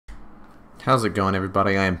How's it going,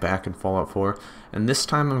 everybody? I am back in Fallout 4, and this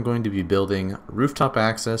time I'm going to be building rooftop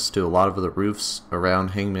access to a lot of the roofs around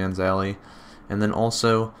Hangman's Alley, and then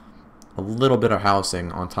also a little bit of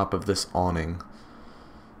housing on top of this awning.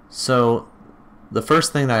 So the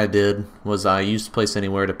first thing that I did was I used Place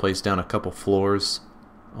Anywhere to place down a couple floors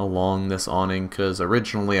along this awning, because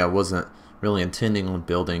originally I wasn't really intending on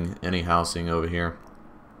building any housing over here.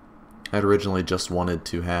 I'd originally just wanted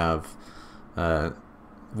to have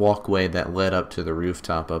walkway that led up to the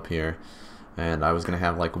rooftop up here, and I was gonna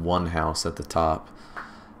have like one house at the top,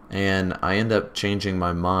 and I ended up changing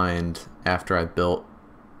my mind after I built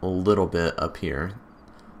a little bit up here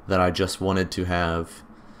that I just wanted to have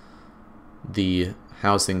the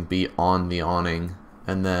housing be on the awning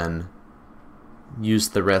and then use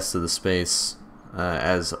the rest of the space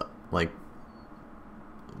as like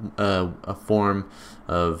a form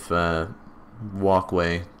of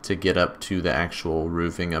walkway to get up to the actual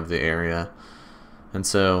roofing of the area. And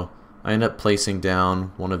so I end up placing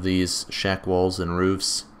down one of these shack walls and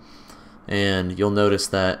roofs, and you'll notice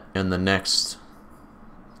that in the next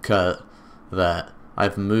cut that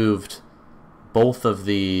I've moved both of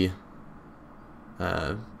the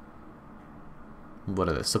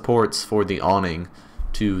supports for the awning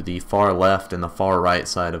to the far left and the far right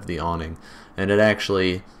side of the awning, and it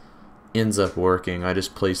actually ends up working. I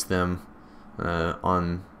just placed them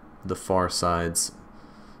on the far sides,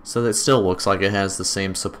 so that it still looks like it has the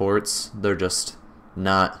same supports. They're just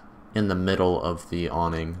not in the middle of the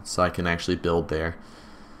awning, so I can actually build there.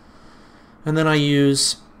 And then I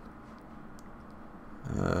used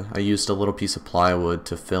a little piece of plywood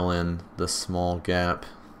to fill in the small gap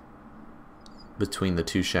between the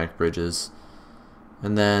two shack bridges.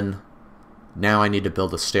 And then now I need to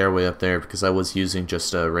build a stairway up there, because I was using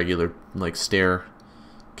just a regular like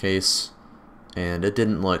staircase and it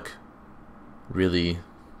didn't look really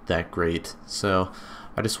that great. So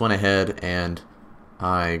I just went ahead and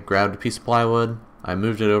I grabbed a piece of plywood, I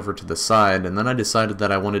moved it over to the side, and then I decided that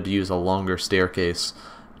I wanted to use a longer staircase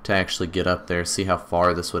to actually get up there, see how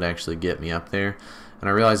far this would actually get me up there. And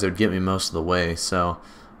I realized it would get me most of the way, so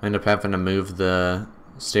I ended up having to move the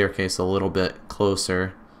staircase a little bit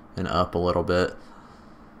closer and up a little bit.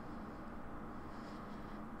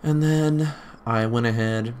 And then I went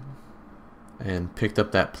ahead and picked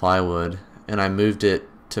up that plywood and I moved it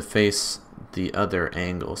to face the other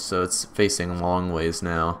angle, so it's facing long ways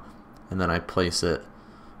now. And then I place it,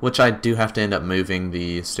 which I do have to end up moving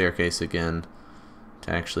the staircase again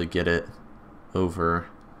to actually get it over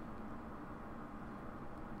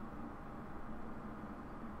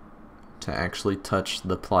to actually touch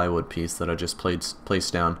the plywood piece that I just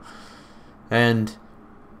placed down. And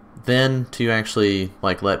then to actually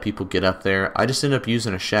like let people get up there, I just ended up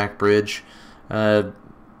using a shack bridge.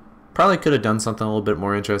 Probably could have done something a little bit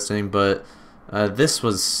more interesting, but this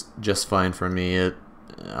was just fine for me. You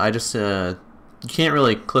can't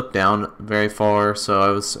really clip down very far, so I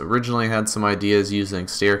was originally had some ideas using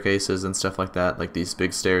staircases and stuff like that, like these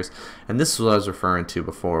big stairs. And this is what I was referring to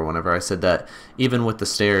before whenever I said that even with the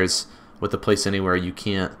stairs, with the Place Anywhere, you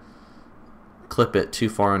can't clip it too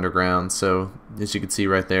far underground. So as you can see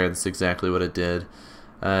right there, that's exactly what it did.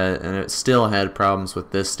 And it still had problems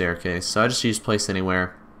with this staircase, so I just used Place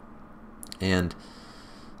Anywhere, and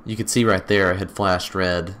you can see right there it had flashed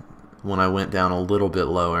red when I went down a little bit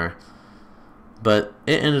lower, but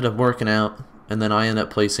it ended up working out. And then I ended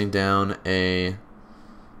up placing down a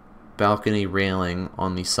balcony railing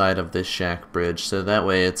on the side of this shack bridge, so that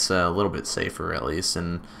way it's a little bit safer at least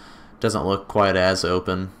and doesn't look quite as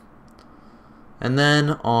open. And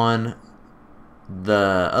then on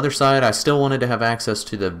the other side, I still wanted to have access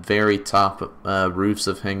to the very top roofs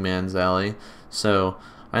of Hangman's Alley, so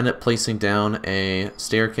I ended up placing down a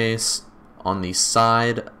staircase on the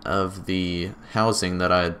side of the housing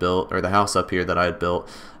that I had built, or the house up here that I had built,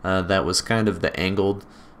 that was kind of the angled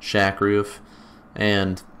shack roof.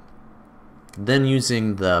 And then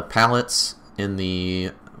using the pallets in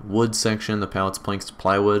the wood section, the pallets, planks,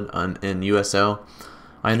 plywood in USL,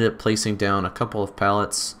 I ended up placing down a couple of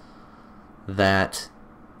pallets that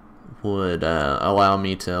would allow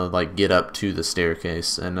me to like get up to the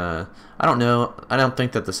staircase. And I don't know, I don't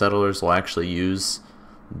think that the settlers will actually use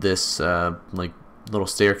this like little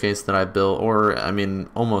staircase that I built, or I mean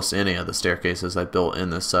almost any of the staircases I built in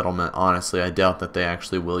this settlement. Honestly, I doubt that they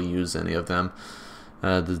actually will use any of them.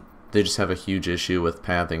 They just have a huge issue with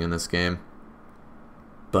pathing in this game,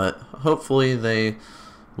 but hopefully they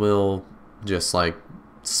will just like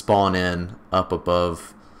spawn in up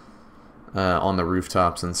above on the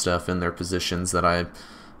rooftops and stuff in their positions that I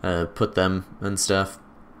put them and stuff.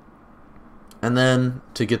 And then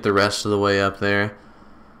to get the rest of the way up there,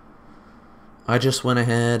 I just went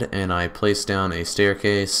ahead and I placed down a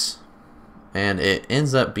staircase, and it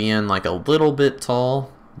ends up being like a little bit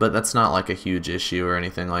tall, but that's not like a huge issue or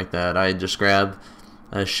anything like that. I just grab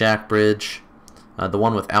a shack bridge, the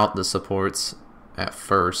one without the supports at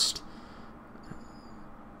first,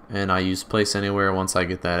 and I use place anywhere once I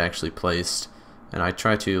get that actually placed, and I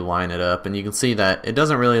try to line it up, and you can see that it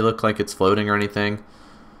doesn't really look like it's floating or anything,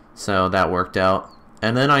 so that worked out.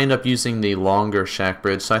 And then I end up using the longer shack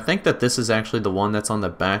bridge. So I think that this is actually the one that's on the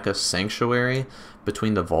back of Sanctuary,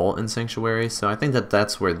 between the Vault and Sanctuary. So I think that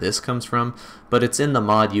that's where this comes from. But it's in the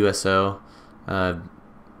mod USO. I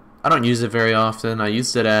don't use it very often. I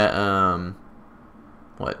used it at,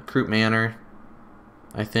 Croup Manor,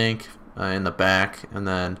 I think, in the back. And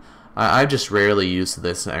then I just rarely use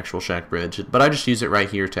this actual shack bridge. But I just use it right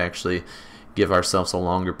here to actually give ourselves a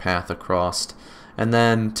longer path across. And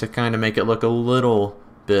then to kind of make it look a little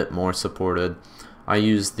bit more supported, I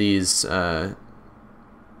use these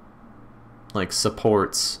like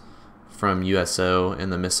supports from USO in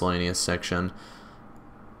the miscellaneous section,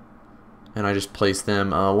 and I just place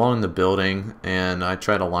them along the building, and I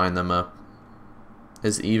try to line them up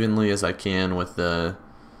as evenly as I can with the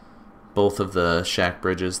both of the shack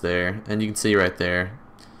bridges there. And you can see right there,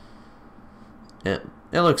 it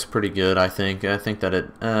looks pretty good. I think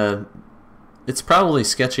that it's probably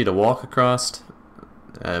sketchy to walk across.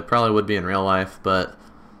 It probably would be in real life, but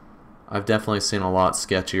I've definitely seen a lot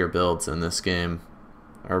sketchier builds in this game,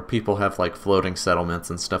 or people have like floating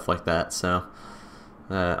settlements and stuff like that. So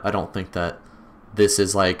I don't think that this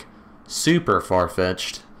is like super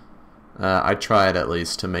far-fetched. I tried at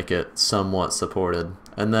least to make it somewhat supported.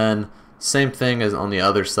 And then same thing as on the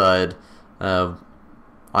other side. I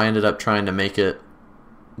ended up trying to make it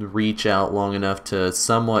reach out long enough to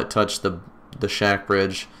somewhat touch the shack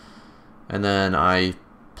bridge, and then I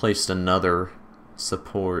placed another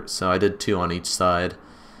support, so I did 2 on each side.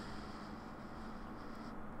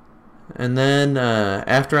 And then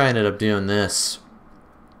after I ended up doing this,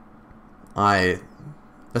 I'm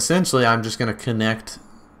just going to connect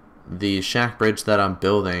the shack bridge that I'm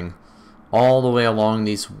building all the way along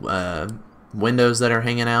these windows that are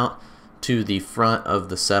hanging out to the front of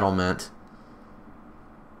the settlement,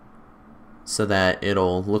 so that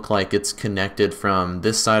it'll look like it's connected from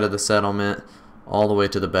this side of the settlement all the way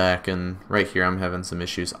to the back. And right here I'm having some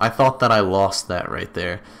issues. I thought that I lost that right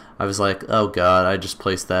there. I was like, oh god, I just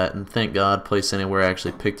placed that, and thank god Place Anywhere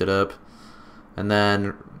actually picked it up. And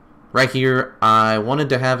then right here I wanted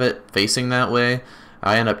to have it facing that way.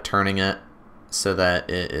 I end up turning it so that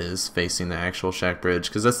it is facing the actual shack bridge,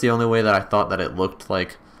 because that's the only way that I thought that it looked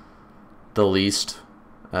like the least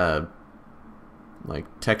like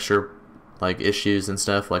texture like issues and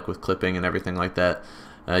stuff, like with clipping and everything like that.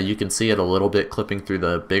 You can see it a little bit clipping through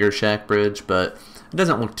the bigger shack bridge, but it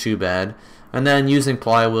doesn't look too bad. And then using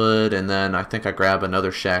plywood, and then I think I grab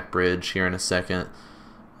another shack bridge here in a second.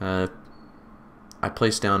 I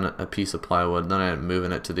placed down a piece of plywood, then I'm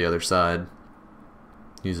moving it to the other side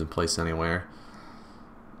using Place Anywhere.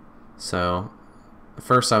 So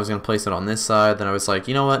first I was going to place it on this side, then I was like,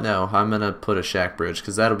 you know what, no, I'm going to put a shack bridge,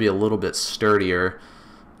 because that'll be a little bit sturdier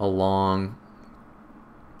along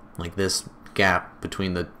like this gap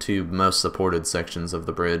between the 2 most supported sections of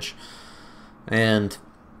the bridge. And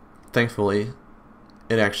thankfully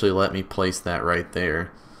it actually let me place that right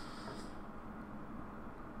there.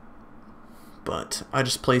 But I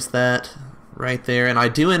just placed that right there, and I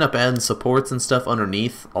do end up adding supports and stuff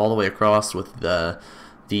underneath all the way across with the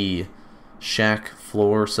shack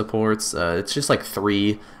floor supports. It's just like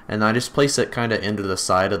 3, and I just place it kind of into the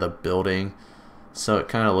side of the building, so it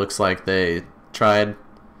kind of looks like they tried.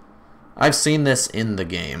 I've seen this in the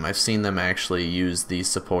game. I've seen them actually use these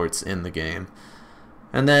supports in the game.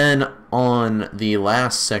 And then on the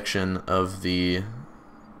last section of the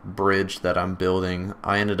bridge that I'm building,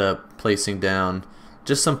 I ended up placing down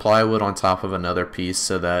just some plywood on top of another piece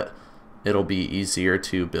so that it'll be easier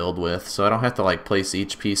to build with. So I don't have to like place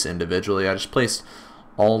each piece individually. I just placed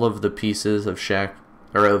all of the pieces of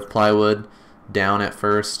of plywood down at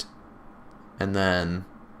first, and then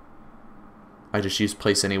I just use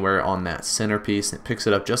Place Anywhere on that center piece, and it picks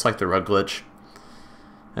it up just like the rug glitch.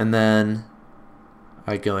 And then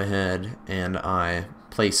I go ahead and I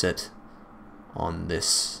place it on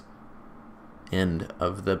this end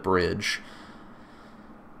of the bridge.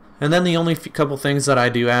 And then the only couple things that I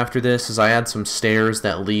do after this is I add some stairs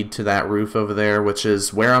that lead to that roof over there, which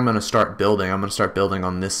is where I'm going to start building. I'm going to start building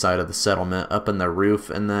on this side of the settlement, up in the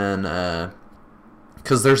roof, and then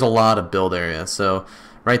because there's a lot of build area. So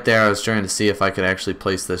right there I was trying to see if I could actually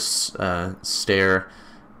place this stair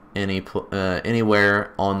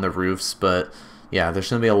anywhere on the roofs, but yeah, there's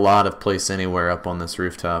going to be a lot of place anywhere up on this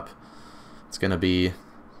rooftop. It's going to be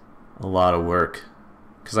a lot of work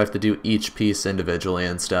because I have to do each piece individually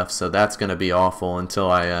and stuff, so that's going to be awful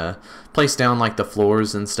until I place down like the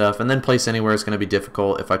floors and stuff, and then place anywhere is going to be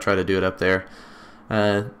difficult if I try to do it up there.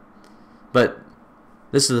 But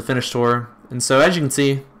this is the finished tour, and so as you can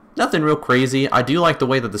see, nothing real crazy. I do like the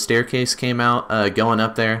way that the staircase came out going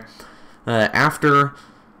up there. After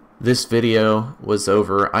this video was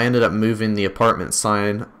over, I ended up moving the apartment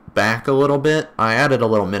sign back a little bit. I added a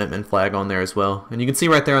little Minuteman flag on there as well, and you can see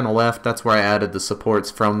right there on the left, that's where I added the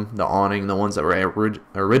supports from the awning, the ones that were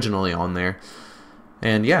originally on there.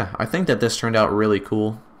 And yeah, I think that this turned out really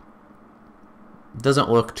cool. It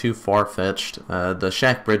doesn't look too far-fetched. The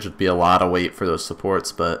shack bridge would be a lot of weight for those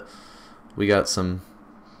supports, but we got some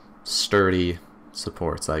sturdy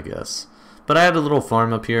supports, I guess. But I had a little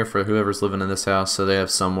farm up here for whoever's living in this house, so they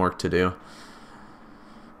have some work to do.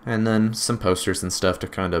 And then some posters and stuff to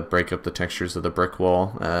kind of break up the textures of the brick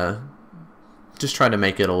wall. Just try to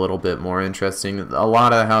make it a little bit more interesting. A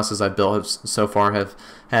lot of the houses I've built so far have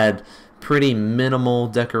had pretty minimal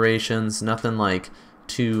decorations, nothing like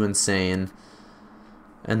too insane.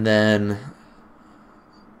 And then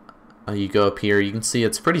you go up here, you can see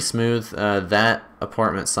it's pretty smooth. That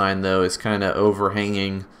apartment sign though is kind of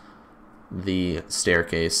overhanging the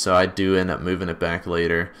staircase, so I do end up moving it back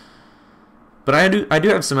later. But I do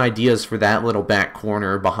have some ideas for that little back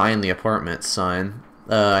corner behind the apartment sign.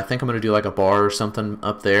 I think I'm going to do like a bar or something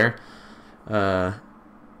up there. And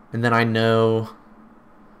then I know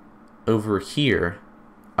over here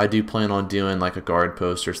I do plan on doing like a guard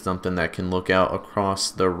post or something that can look out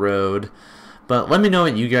across the road. But let me know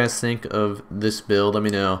what you guys think of this build. Let me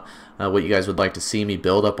know what you guys would like to see me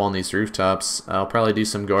build up on these rooftops. I'll probably do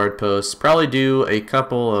some guard posts, probably do a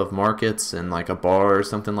couple of markets and like a bar or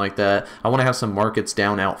something like that. I want to have some markets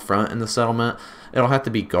down out front in the settlement. It'll have to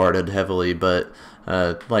be guarded heavily, but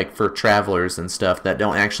like for travelers and stuff that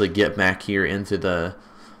don't actually get back here into the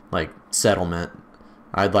like settlement,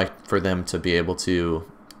 I'd like for them to be able to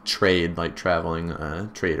trade, like traveling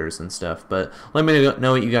traders and stuff. But let me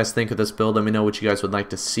know what you guys think of this build. Let me know what you guys would like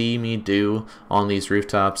to see me do on these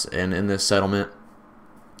rooftops and in this settlement.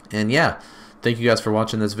 And yeah, thank you guys for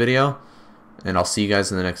watching this video, and I'll see you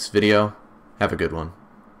guys in the next video. Have a good one.